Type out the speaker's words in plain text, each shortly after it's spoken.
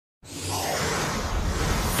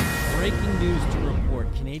Breaking news to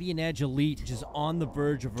report, Canadian Edge Elite is on the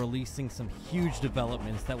verge of releasing some huge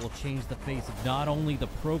developments that will change the face of not only the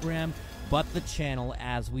program, but the channel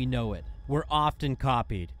as we know it. We're often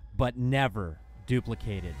copied, but never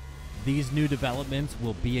duplicated. These new developments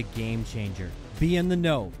will be a game changer. Be in the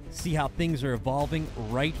know. See how things are evolving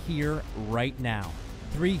right here, right now.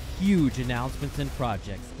 3 huge announcements and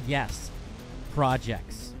projects. Yes,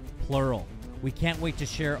 projects, plural. We can't wait to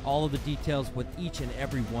share all of the details with each and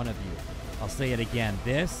every one of you. I'll say it again,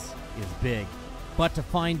 this is big. But to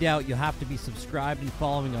find out, you'll have to be subscribed and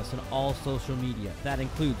following us on all social media. That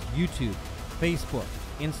includes YouTube, Facebook,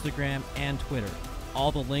 Instagram, and Twitter.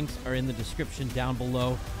 All the links are in the description down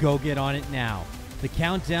below. Go get on it now. The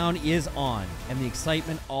countdown is on, and the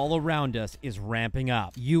excitement all around us is ramping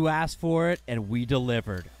up. You asked for it, and we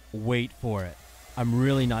delivered. Wait for it. I'm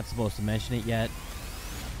really not supposed to mention it yet.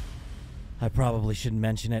 I probably shouldn't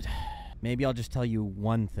mention it. Maybe I'll just tell you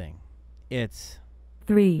one thing. It's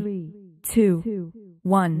 3, 2,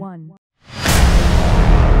 1.